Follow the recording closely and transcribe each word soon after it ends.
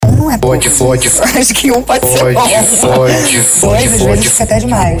é pouco. Acho que um pode ser bom. Dois, às vezes, fica até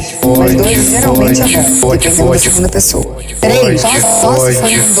demais. Mas dois geralmente é bom, dependendo da segunda pessoa. Três, nossa,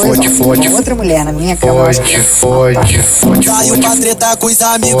 se for dois, outra mulher na minha cama, acho que saiu pra treta com os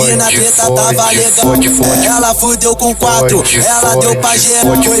amigos e na treta tava legal. Ela fudeu com 4, ela deu pra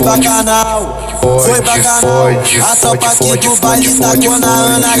geral. Foi bacanal, foi bacanal. A tropa aqui do baile tacou na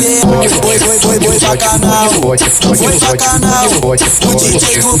Ana Leal. Foi bacanal, foi bacanal. O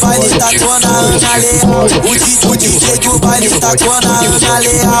DJ do baile tacou na Ana Leal. O DJ do baile tacou na Ana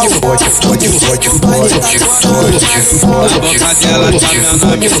Leal. O DJ do baile tacou na Ana Leal. Na boca dela tá meu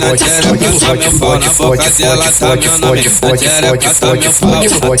nome, na xereca tá meu pau. Na boca dela tá meu nome, na xereca tá meu pau.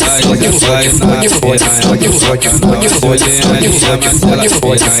 A Thaísa vai na piranha do bacanal. Juliane chama ela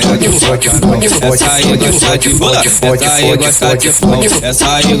piranha do bacanal. Essa aí gosta de rolar, essa aí gosta de pau.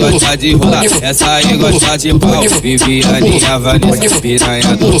 Essa aí gosta de rolar, essa aí gosta de pau. Viviane e a Vanessa,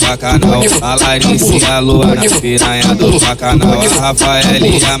 piranha do bacanal. A Larissa e a Luana, piranha do bacanal. A Rafaela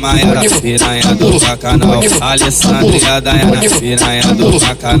e a Mayara, piranha do bacanal. A Alessandra e a Dayana, piranha do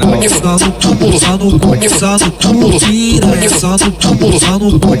bacanal.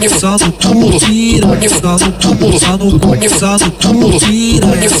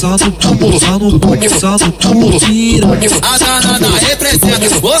 A danada representa,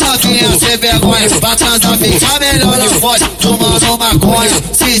 ô novinha sem vergonha. Pra transar fica melhor não pode, fumando maconha.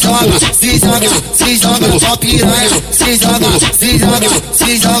 Se joga, se joga, se joga só piranha. Se joga, se joga,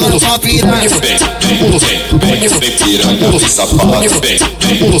 se joga só piranha. Vem piranha, vem safado.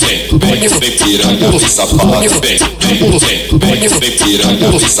 Vem piranha, vem safado. Vem piranha,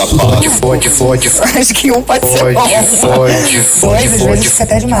 vem safado. Acho que um pode ser bom. Dois, às vezes, fica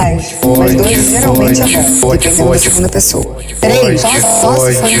até demais. Mas dois geralmente é bom, dependendo da segunda pessoa. Três,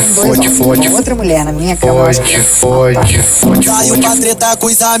 nossa, se for dois, outra mulher na minha cama, acho que saiu pra treta com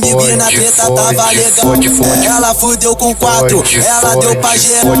os amigos e na treta tava legal. Ela fudeu com 4, ela deu pra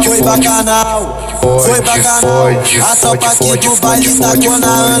geral. Foi bacanal, foi bacanal. A tropa aqui do baile tacou na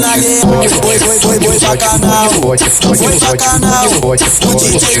Ana Leal. Foi bacanal, foi bacanal. O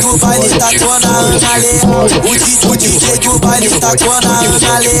DJ do baile tacou na Ana Leal. O DJ do baile tacou na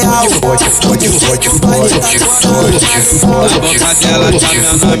Ana Leal. O DJ do baile tacou na Ana Leal. Na boca dela tá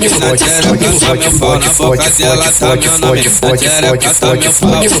meu nome, na xereca tá meu pau. Na boca dela tá meu nome, na xereca tá meu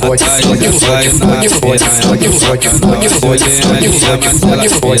pau. A Thaísa vai na piranha do bacanal. Juliane chama ela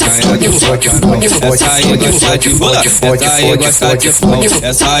piranha do bacanal. Essa aí gosta de rolar, essa aí gosta de pau.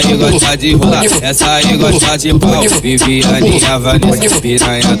 Essa aí gosta de rolar, essa aí gosta de pau. Viviane e a Vanessa,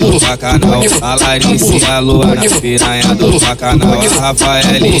 piranha do bacanal. A Larissa e a Luana, piranha do bacanal. A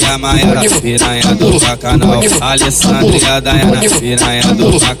Rafaela e a Mayara, piranha do bacanal. A Alessandra e a Dayana, piranha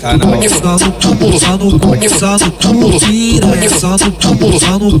do bacanal.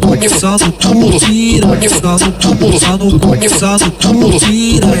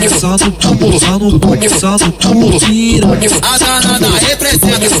 A danada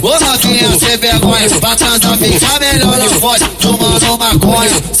representa, ô novinha sem vergonha. Pra transar fica melhor não pode, fumando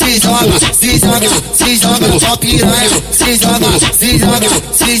maconha. Se joga, se joga, se joga só piranha. Se joga, se joga,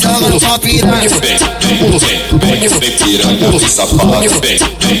 se joga só piranha. Vem piranha, vem safado. Vem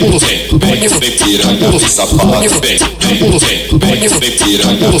piranha, vem safado. Vem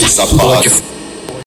piranha, vem safado.